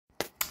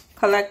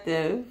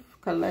collective,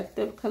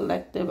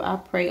 I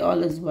pray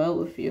all is well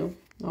with you.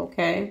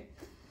 Okay.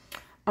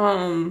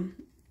 I'm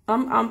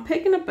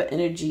picking up an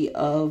energy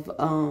of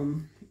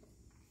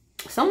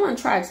someone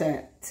tried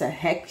to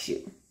hex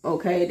you.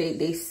 Okay,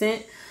 they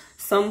sent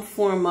some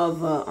form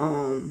of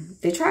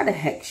they try to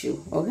hex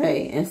you,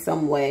 okay, in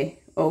some way.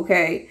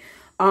 Okay.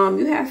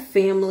 You have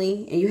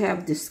family and you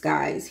have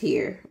disguise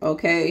here.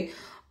 Okay.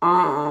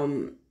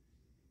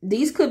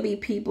 These could be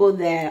people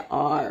that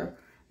are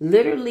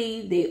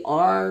literally, they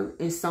are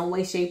in some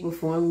way, shape, or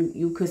form.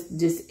 You could,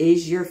 this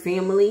is your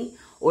family,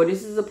 or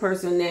this is a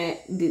person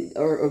that,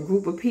 or a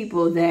group of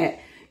people that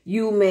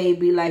you may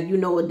be like, you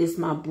know what, this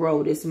my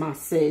bro, this my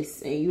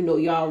sis, and you know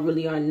y'all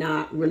really are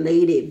not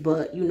related,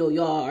 but you know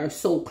y'all are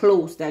so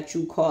close that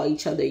you call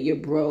each other your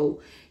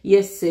bro,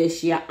 your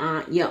sis, your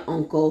aunt, your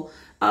uncle.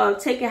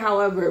 Take it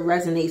however it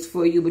resonates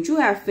for you, but you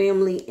have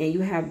family and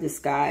you have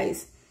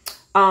disguise.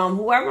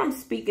 Whoever I'm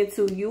speaking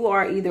to, you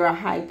are either a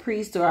high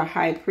priest or a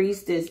high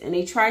priestess, and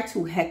they try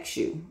to hex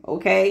you.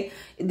 Okay,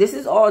 this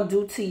is all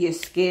due to your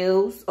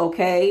skills.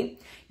 Okay,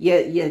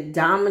 your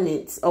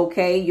dominance.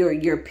 Okay,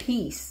 your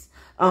peace.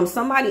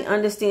 Somebody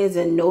understands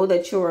and know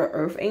that you're an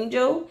earth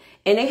angel,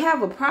 and they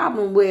have a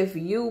problem with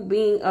you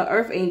being an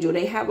earth angel.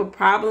 They have a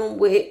problem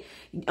with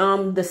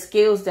the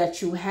skills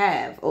that you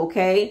have.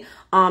 Okay,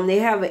 they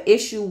have an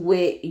issue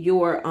with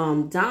your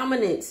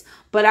dominance.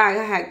 But I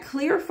had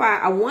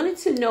clarified, I wanted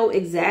to know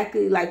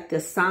exactly like the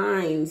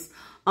signs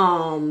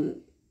of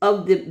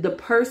the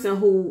person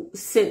who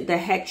sent the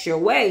hex your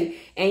way.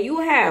 And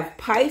you have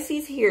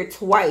Pisces here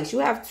twice. You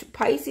have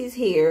Pisces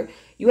here.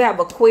 You have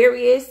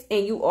Aquarius,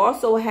 and you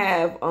also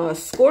have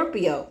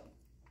Scorpio.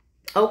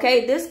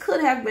 Okay, this could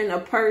have been a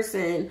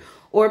person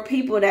or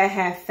people that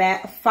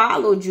have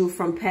followed you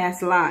from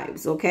past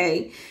lives.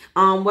 Okay,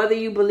 whether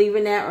you believe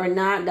in that or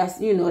not,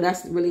 that's, you know,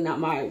 that's really not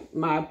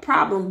my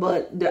problem,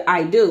 but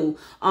I do.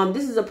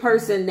 This is a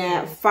person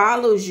that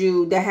follows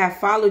you, that have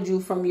followed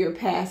you from your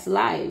past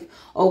life.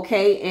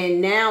 Okay,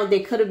 and now they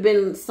could have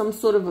been some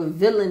sort of a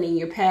villain in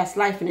your past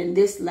life, and in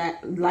this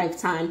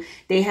lifetime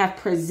they have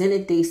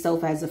presented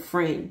themselves as a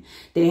friend.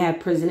 They have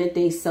presented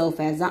themselves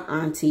as an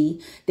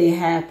auntie. They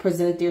have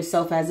presented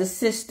themselves as a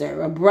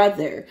sister, a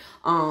brother.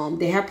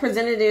 They have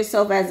presented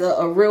themselves as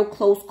a real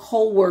close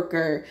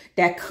co-worker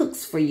that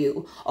cooks for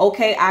you.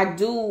 Okay, I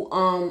do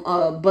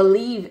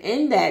believe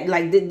in that.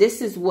 Like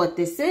this is what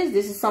this is.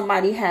 This is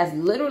somebody has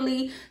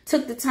literally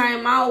took the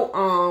time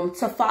out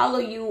to follow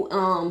you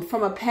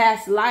from a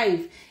past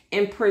life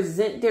and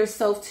present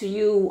themselves to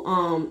you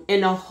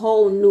in a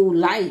whole new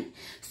light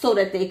so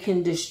that they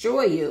can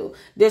destroy you.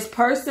 This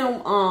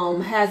person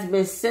has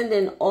been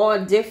sending all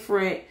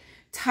different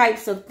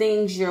types of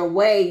things your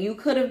way. You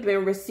could have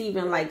been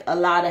receiving like a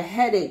lot of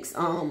headaches.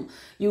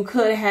 You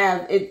could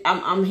have it.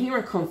 I'm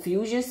hearing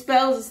confusion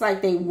spells. It's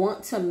like they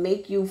want to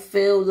make you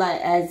feel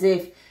like as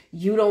if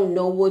you don't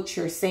know what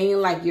you're saying,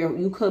 like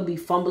you could be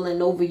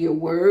fumbling over your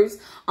words.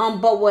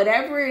 But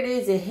whatever it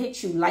is, it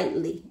hits you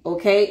lightly.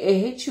 Okay, it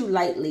hits you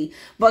lightly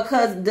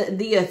because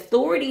the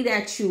authority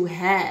that you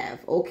have.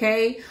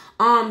 Okay,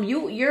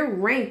 your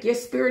rank, your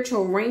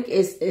spiritual rank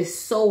is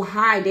so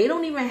high. They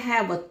don't even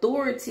have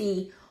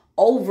authority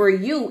over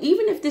you.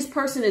 Even if this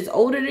person is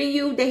older than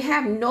you, they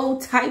have no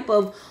type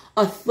of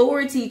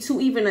authority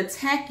to even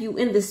attack you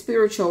in the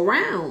spiritual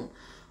realm.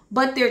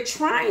 But they're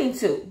trying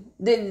to.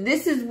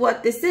 This is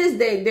what this is.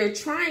 They're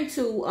trying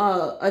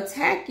to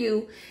attack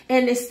you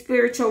in this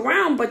spiritual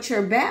realm, but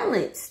you're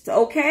balanced,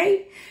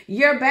 okay?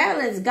 You're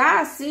balanced.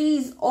 God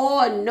sees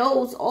all,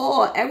 knows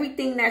all,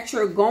 everything that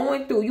you're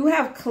going through. You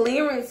have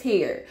clearance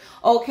here,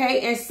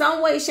 okay? In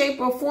some way, shape,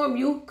 or form,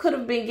 you could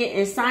have been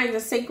getting signs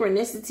of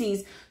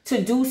synchronicities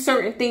to do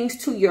certain things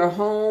to your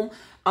home,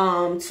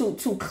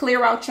 to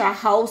clear out your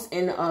house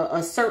in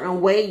a certain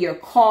way, your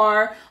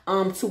car,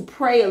 to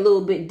pray a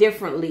little bit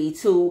differently,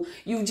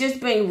 you've just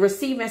been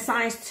receiving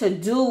signs to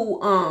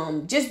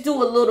do, just do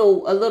a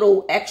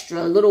little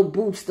extra, a little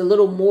boost, a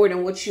little more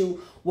than what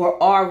you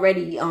were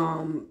already,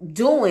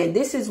 doing.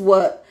 This is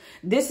what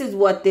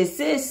this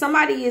is.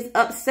 Somebody is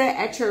upset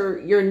at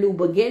your new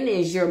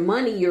beginnings, your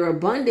money, your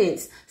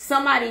abundance.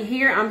 Somebody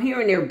here, I'm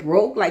hearing they're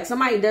broke. Like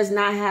somebody does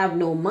not have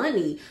no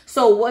money.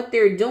 So what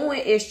they're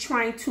doing is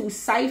trying to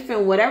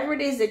siphon whatever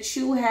it is that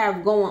you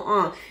have going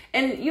on.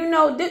 And you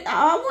know,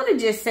 I want to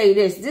just say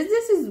this.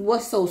 This is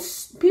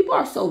what's people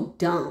are so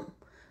dumb.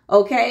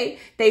 Okay,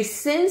 they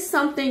send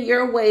something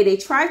your way. They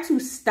try to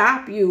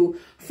stop you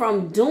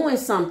from doing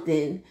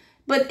something.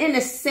 But in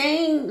the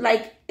same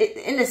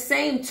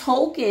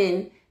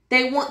token,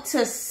 they want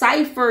to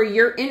cipher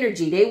your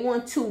energy. They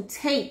want to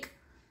take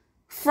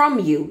from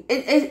you.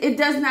 It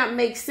does not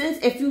make sense.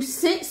 If you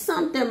sent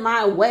something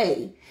my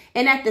way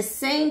and at the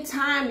same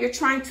time you're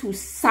trying to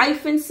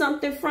siphon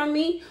something from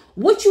me,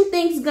 what you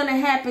think is going to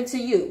happen to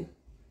you?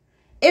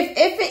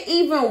 If it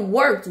even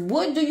worked,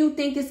 what do you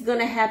think is going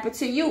to happen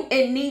to you?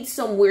 It needs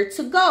somewhere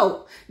to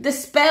go. The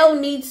spell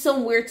needs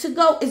somewhere to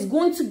go. It's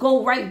going to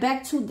go right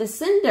back to the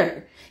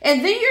sender.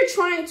 And then you're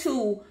trying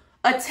to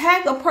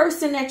attack a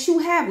person that you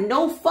have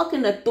no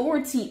fucking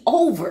authority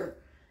over.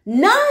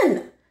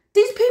 None.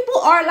 These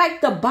people are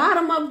like the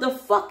bottom of the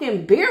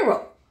fucking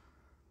barrel.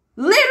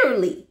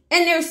 Literally.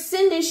 And they're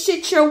sending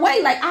shit your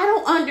way. Like, I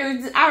don't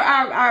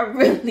I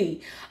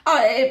really,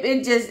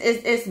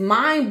 it's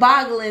mind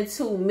boggling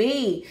to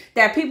me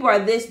that people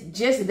are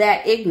just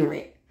that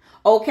ignorant.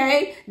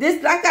 Okay.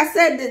 This, like I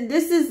said,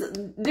 this is,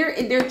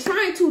 they're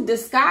trying to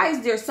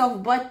disguise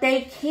themselves, but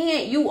they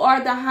can't. You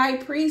are the high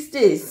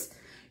priestess.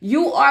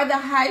 You are the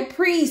high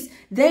priest.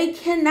 They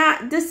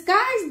cannot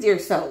disguise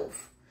themselves.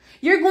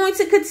 You're going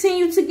to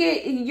continue to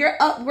get your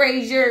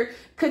upgrades. You're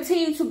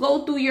continue to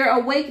go through your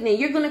awakening.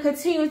 You're going to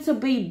continue to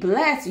be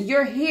blessed.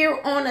 You're here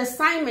on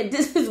assignment.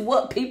 This is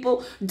what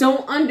people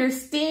don't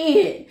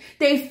understand.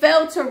 They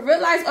fail to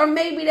realize, or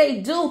maybe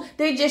they do.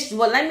 They just,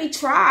 well, let me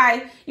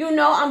try. You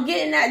know, I'm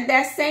getting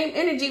that same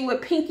energy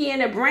with Pinky in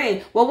the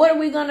brain. Well, what are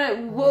we going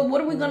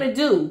to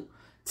do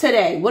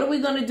today? What are we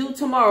going to do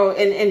tomorrow?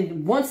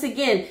 And once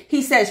again,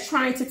 he says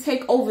trying to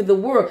take over the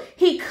world.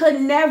 He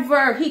could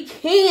never, he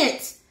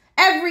can't.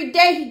 Every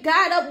day he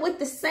got up with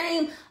the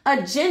same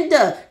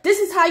agenda. This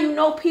is how you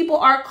know people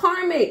are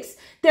karmics.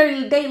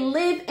 They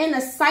live in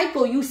a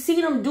cycle. You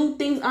see them do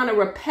things on a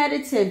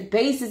repetitive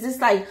basis. It's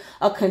like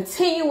a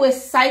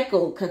continuous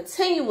cycle,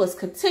 continuous.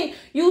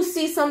 You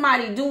see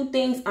somebody do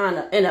things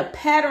in a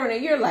pattern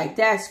and you're like,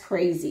 that's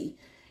crazy.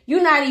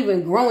 You're not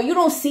even growing. You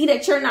don't see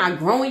that you're not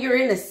growing. You're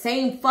in the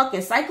same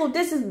fucking cycle.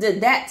 This is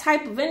that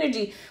type of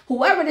energy.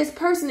 Whoever this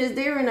person is,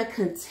 they're in a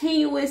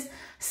continuous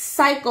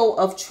cycle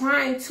of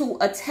trying to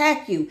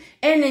attack you.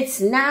 And it's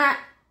not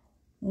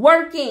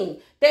working.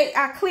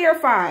 I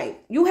clarified.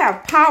 You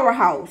have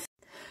powerhouse.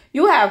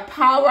 You have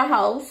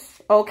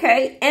powerhouse,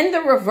 okay, in the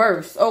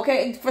reverse,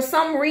 okay? For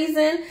some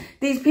reason,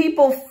 these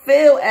people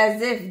feel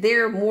as if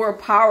they're more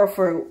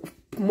powerful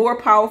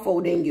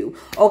than you.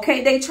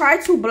 Okay, they try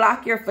to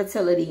block your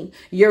fertility,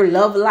 your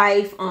love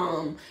life,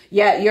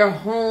 your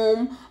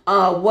home,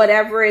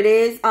 whatever it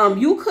is.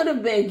 You could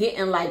have been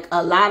getting like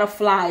a lot of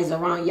flies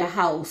around your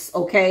house.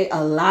 Okay,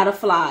 a lot of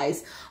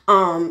flies.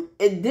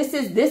 This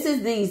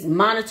is these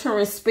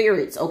monitoring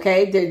spirits.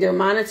 Okay, they're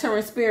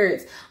monitoring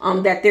spirits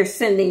that they're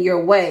sending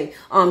your way.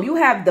 You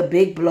have the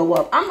big blow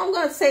up. I'm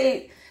gonna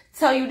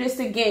tell you this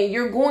again.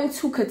 You're going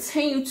to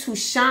continue to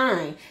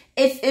shine.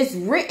 It's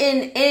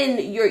written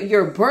in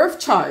your birth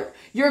chart.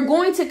 You're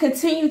going to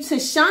continue to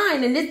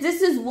shine. And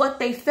this is what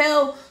they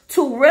fail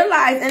to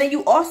realize. And then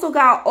you also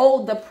got,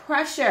 the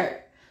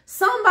pressure.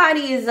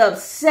 Somebody is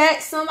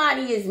upset.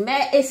 Somebody is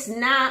mad. It's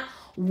not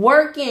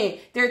working.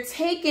 They're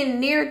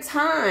taking their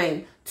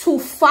time to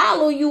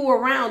follow you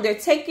around. They're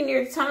taking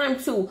their time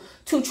to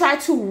try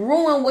to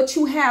ruin what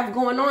you have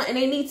going on. And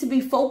they need to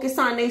be focused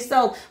on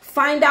themselves.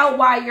 Find out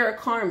why you're a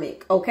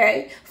karmic,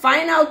 okay?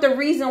 Find out the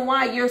reason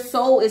why your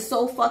soul is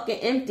so fucking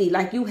empty.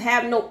 Like you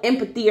have no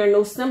empathy or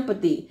no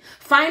sympathy.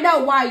 Find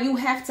out why you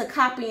have to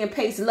copy and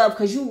paste love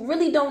because you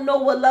really don't know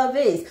what love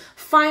is.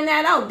 Find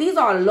that out. These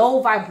are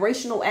low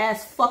vibrational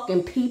ass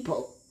fucking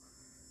people.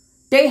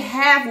 They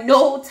have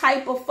no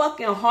type of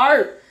fucking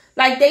heart.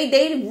 Like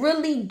they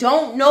really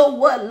don't know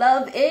what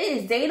love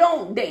is.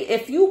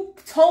 If you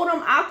told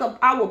them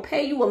I will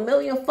pay you $1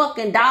 million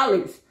fucking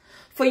dollars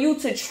for you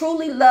to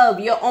truly love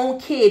your own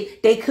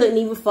kid, they couldn't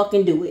even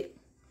fucking do it.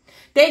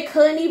 They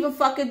couldn't even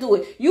fucking do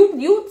it.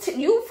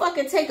 You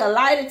fucking take a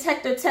lie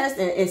detector test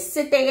and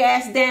sit their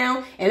ass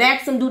down and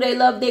ask them, do they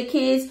love their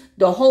kids?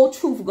 The whole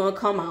truth gonna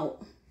come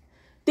out.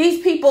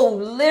 These people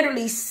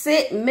literally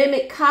sit,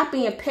 mimic,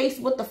 copy, and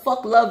paste what the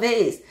fuck love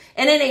is.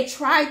 And then they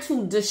try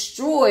to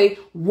destroy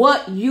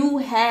what you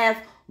have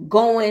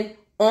going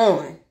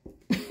on.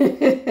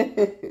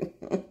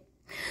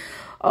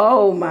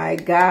 Oh my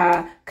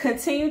God.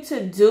 Continue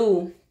to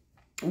do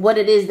what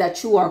it is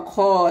that you are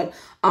called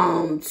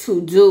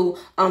to do.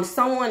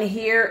 Someone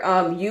here,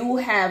 you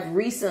have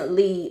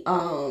recently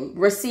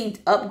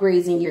received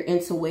upgrades in your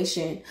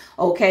intuition.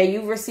 Okay,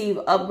 you've received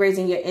upgrades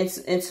in your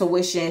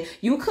intuition.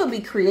 You could be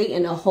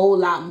creating a whole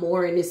lot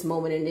more in this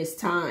moment, in this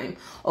time.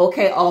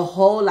 Okay, a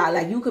whole lot.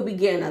 Like you could be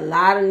getting a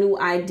lot of new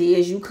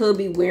ideas. You could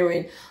be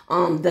wearing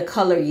the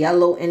color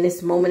yellow in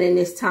this moment, in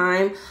this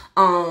time.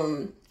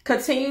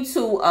 Continue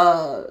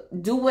to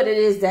do what it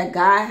is that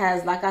God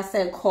has, like I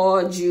said,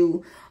 called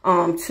you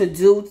to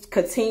do.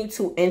 Continue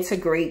to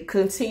integrate,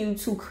 continue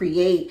to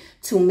create,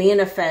 to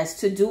manifest,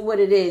 to do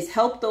what it is.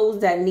 Help those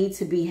that need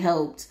to be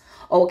helped.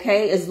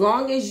 Okay, as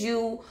long as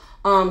you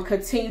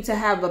continue to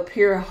have a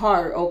pure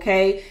heart,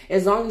 okay,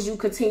 as long as you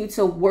continue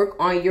to work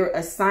on your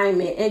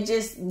assignment, and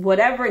just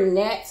whatever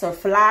gnats or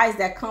flies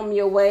that come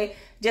your way,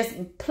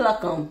 just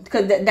pluck them,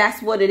 because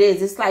that's what it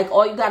is. It's like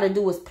all you got to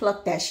do is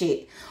pluck that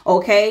shit.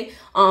 Okay.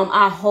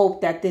 I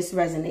hope that this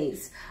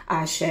resonates.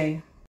 Ashe.